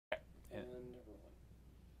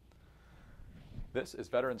This is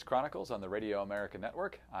Veterans Chronicles on the Radio America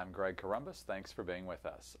Network. I'm Greg Columbus. Thanks for being with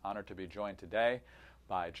us. Honored to be joined today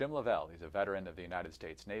by Jim Leavelle. He's a veteran of the United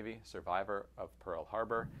States Navy, survivor of Pearl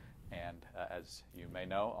Harbor, and as you may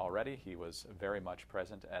know already, he was very much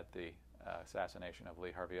present at the assassination of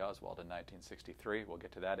Lee Harvey Oswald in 1963. We'll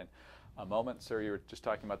get to that in a moment. Sir, you were just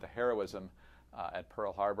talking about the heroism at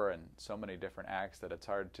Pearl Harbor and so many different acts that it's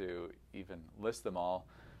hard to even list them all.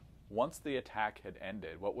 Once the attack had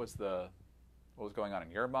ended, what was going on in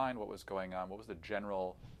your mind? What was going on? What was the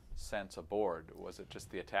general sense aboard? Was it just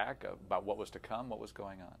the attack, about what was to come? What was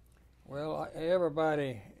going on? Well,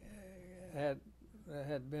 everybody had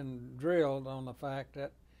been drilled on the fact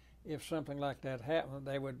that if something like that happened,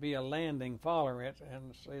 there would be a landing following it.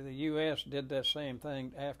 And see, the U.S. did that same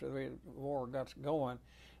thing after the war got going.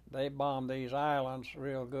 They bombed these islands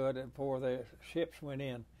real good before the ships went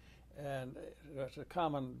in, and it's a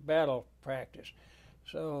common battle practice.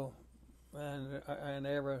 So, and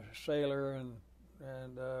every sailor and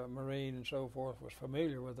Marine and so forth was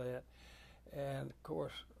familiar with that. And of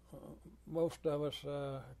course, most of us,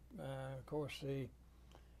 of course,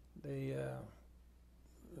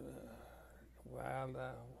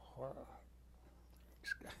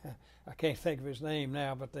 I can't think of his name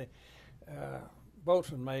now, but the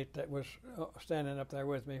boatswain mate that was standing up there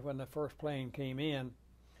with me when the first plane came in,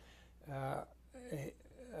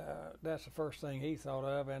 that's the first thing he thought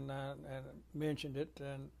of, and mentioned it,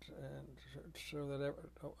 and so that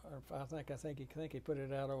I think he put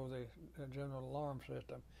it out over the general alarm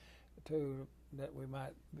system, too, that we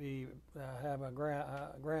might have a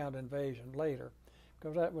ground invasion later,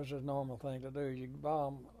 because that was a normal thing to do. You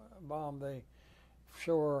bomb the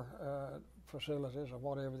shore facilities or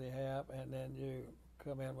whatever they have, and then you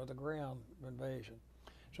come in with a ground invasion.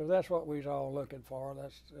 So that's what we was all looking for.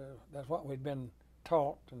 That's what we'd been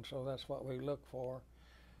taught, and so that's what we look for.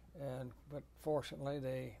 But fortunately,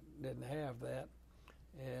 they didn't have that,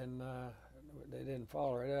 and they didn't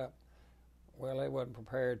follow it up. Well, they wasn't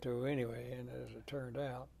prepared to anyway, and as it turned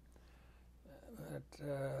out. But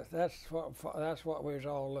that's what we was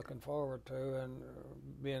all looking forward to and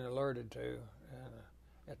being alerted to, and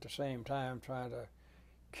at the same time trying to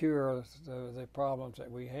cure the problems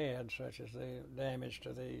that we had, such as the damage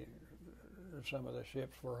to some of the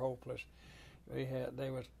ships were hopeless.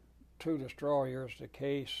 There was 2 destroyers, the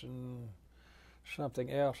Case and something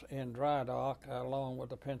else, in dry dock along with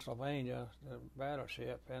the Pennsylvania, the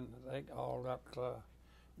battleship, and they all got.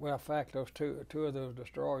 Well, in fact, those two of those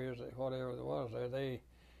destroyers, whatever it was there, they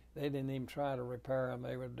didn't even try to repair them.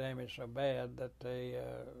 They were damaged so bad that they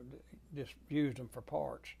just used them for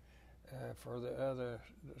parts for the other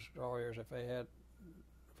destroyers. If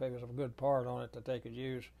there was a good part on it that they could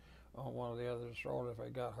use on one of the other destroyers if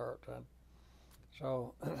they got hurt.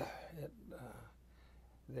 So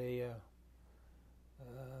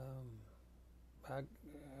I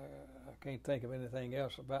can't think of anything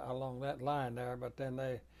else about along that line there. But then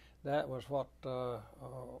that was what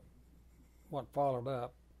followed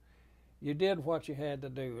up. You did what you had to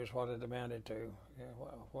do, is what it amounted to.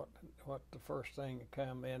 What the first thing that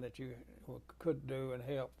come in that you could do and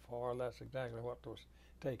help for. That's exactly what was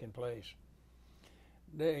taking place.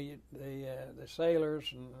 The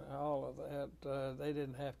sailors and all of that, they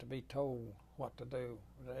didn't have to be told what to do.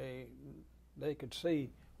 They could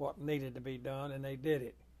see what needed to be done, and they did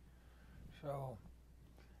it. So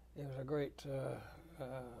it was a great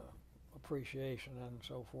appreciation and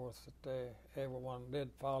so forth that everyone did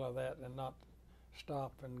follow that and not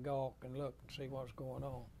stop and gawk and look and see what's going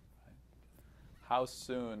on. How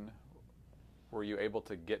soon were you able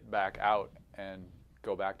to get back out and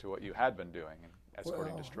go back to what you had been doing,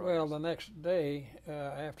 escorting destroyers? Well, the next day,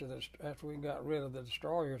 after we got rid of the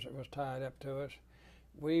destroyers that was tied up to us,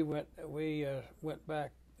 we went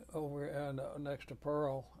back over next to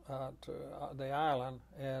Pearl to the island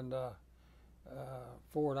and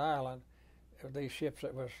Ford Island. These ships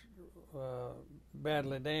that was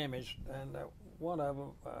badly damaged, and one of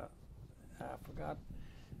them, I forgot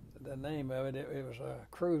the name of it. It was a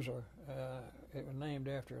cruiser. It was named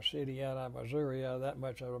after a city out of Missouri. That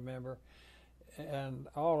much I remember. And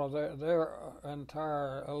all of their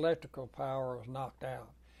entire electrical power was knocked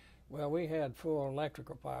out. Well, we had full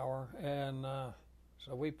electrical power, and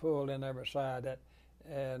so we pulled in there beside it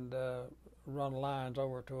and run lines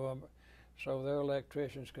over to them so their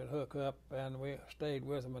electricians could hook up, and we stayed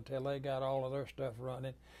with them until they got all of their stuff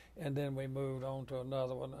running, and then we moved on to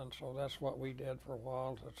another one. And so that's what we did for a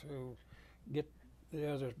while to get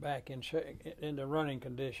the others back into running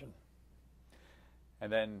condition.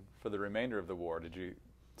 And then for the remainder of the war, did you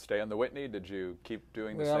stay on the Whitney? Did you keep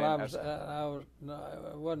doing the Well, same? no,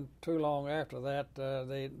 it wasn't too long after that.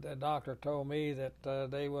 The doctor told me that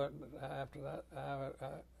they wouldn't, after that,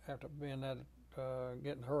 after being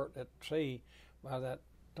getting hurt at sea by that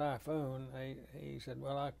typhoon, he said,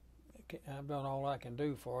 well, I've done all I can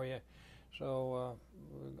do for you, so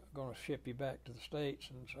we're going to ship you back to the States.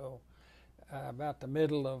 And so about the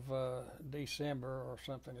middle of December or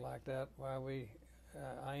something like that,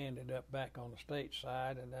 I ended up back on the state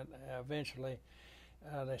side, and then eventually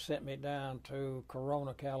they sent me down to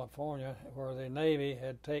Corona, California, where the Navy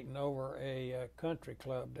had taken over a country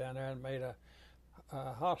club down there and made a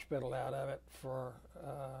hospital out of it for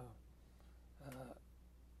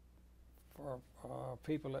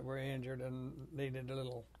people that were injured and needed a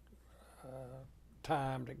little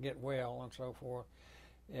time to get well and so forth.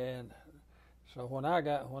 And so when I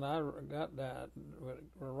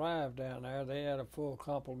arrived down there, they had a full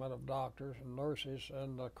complement of doctors and nurses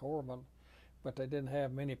and corpsmen, but they didn't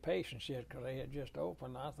have many patients yet because they had just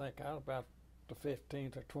opened. I think I was about the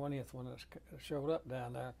 15th or 20th when it showed up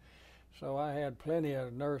down there. So I had plenty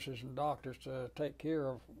of nurses and doctors to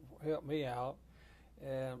help me out.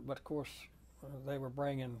 But of course, they were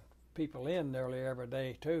bringing people in nearly every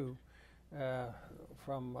day too,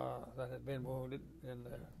 from that had been wounded in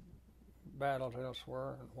the battles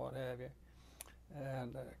elsewhere and what have you.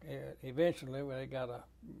 And eventually they got a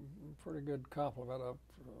pretty good complement of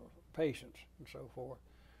patients and so forth.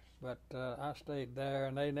 But I stayed there,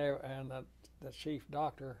 and the chief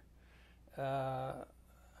doctor,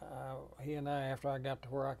 he and I, after I got to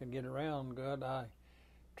where I could get around good, I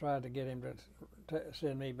tried to get him to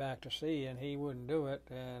send me back to sea, and he wouldn't do it.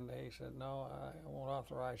 And he said, no, I won't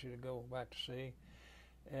authorize you to go back to sea.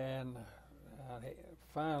 And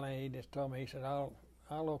finally, he just told me, he said, I'll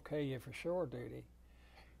okay you for shore duty.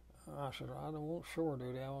 I said, I don't want shore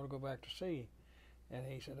duty, I want to go back to sea. And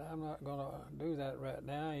he said, I'm not going to do that right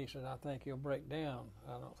now. He said, I think you'll break down.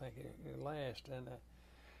 I don't think it'll last. And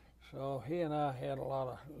so he and I had a lot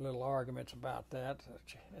of little arguments about that.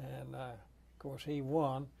 And of course, he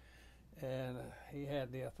won, and he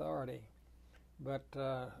had the authority. But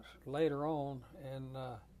later on, in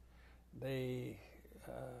the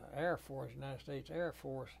Air Force, United States Air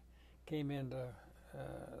Force, came into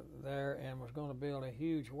there and was going to build a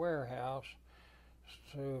huge warehouse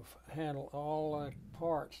to handle all the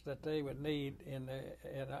parts that they would need in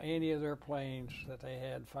any of their planes that they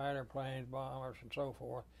had, fighter planes, bombers, and so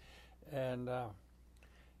forth. And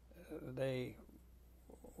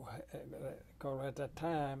because at that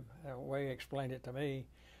time, the way he explained it to me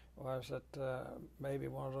was that maybe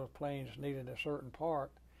one of those planes needed a certain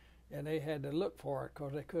part, and they had to look for it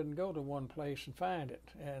because they couldn't go to one place and find it.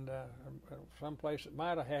 And some place that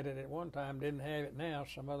might have had it at one time didn't have it now.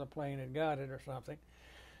 Some other plane had got it or something.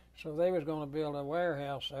 So they was going to build a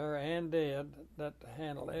warehouse there, and did, that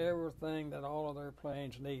handled everything that all of their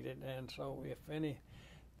planes needed. And so if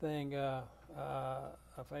anything,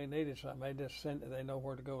 if they needed something, they just sent it. They know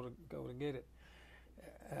where to go to get it.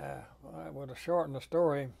 Well, to shorten the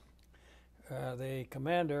story, the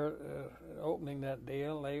commander opening that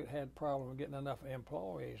deal, they had problems getting enough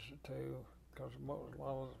employees because a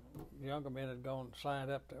lot of younger men had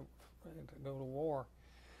signed up to go to war,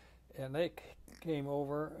 and they came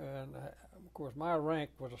over, and of course my rank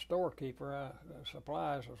was a storekeeper.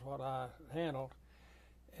 Supplies was what I handled,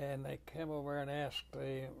 and they came over and asked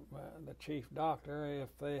the chief doctor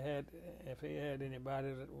if he had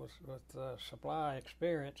anybody that was with supply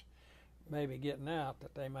experience, maybe getting out,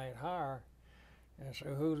 that they might hire. And so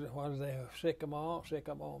what did they sick them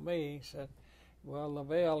on me? He said, well,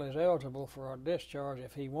 Leavelle is eligible for a discharge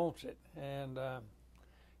if he wants it, and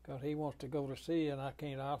because he wants to go to sea, and I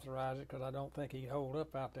can't authorize it because I don't think he'd hold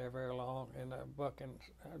up out there very long in the bucking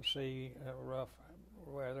sea, rough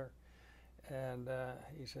weather. And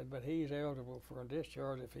he said, but he's eligible for a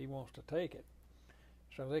discharge if he wants to take it.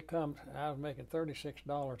 So they come, I was making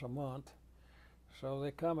 $36 a month, so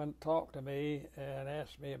they come and talk to me and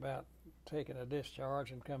ask me about taking a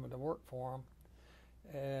discharge and coming to work for them.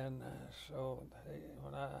 And so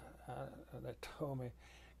when they told me,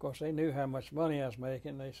 of course they knew how much money I was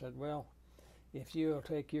making, they said, well, if you'll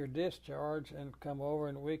take your discharge and come over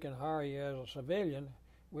and we can hire you as a civilian,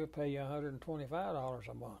 we'll pay you $125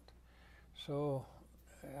 a month. So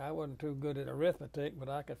I wasn't too good at arithmetic, but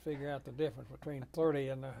I could figure out the difference between 30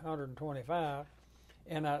 and 125.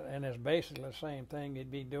 And it's basically the same thing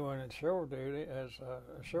you'd be doing in shore duty as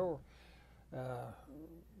ashore.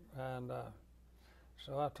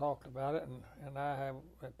 So I talked about it, and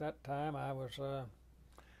at that time I was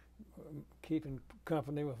keeping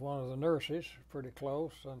company with one of the nurses pretty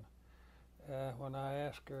close, when I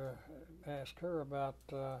asked her about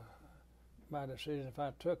my decision if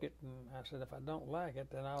I took it, and I said if I don't like it,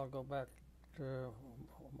 then I'll go back to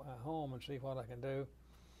my home and see what I can do.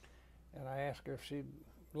 And I asked her if she'd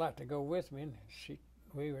like to go with me, and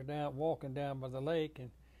we were walking down by the lake,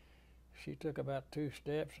 and she took about 2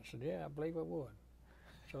 steps and said, "Yeah, I believe I would."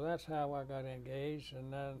 So that's how I got engaged,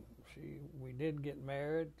 and then we did get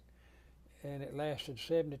married, and it lasted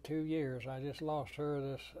 72 years. I just lost her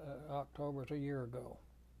this October, a year ago.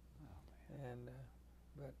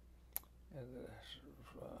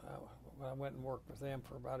 I went and worked with them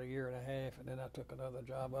for about 1.5 years, and then I took another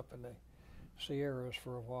job up in the Sierras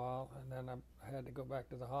for a while, and then I had to go back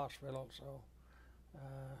to the hospital. So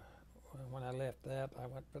when I left that, I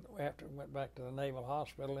went back to the Naval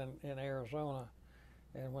Hospital in Arizona,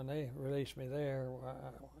 and when they released me there,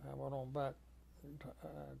 I went on back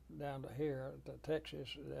down to here, to Texas,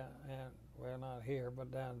 and well, not here,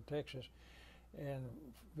 but down to Texas, and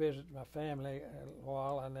visit my family a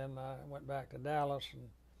while, and then I went back to Dallas and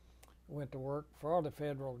went to work for the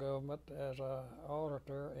federal government as an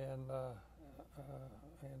auditor in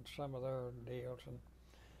some of their deals. And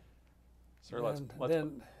sir,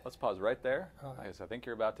 let's pause right there. I think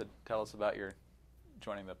you're about to tell us about your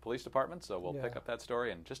joining the police department, so we'll pick up that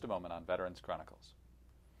story in just a moment on Veterans Chronicles.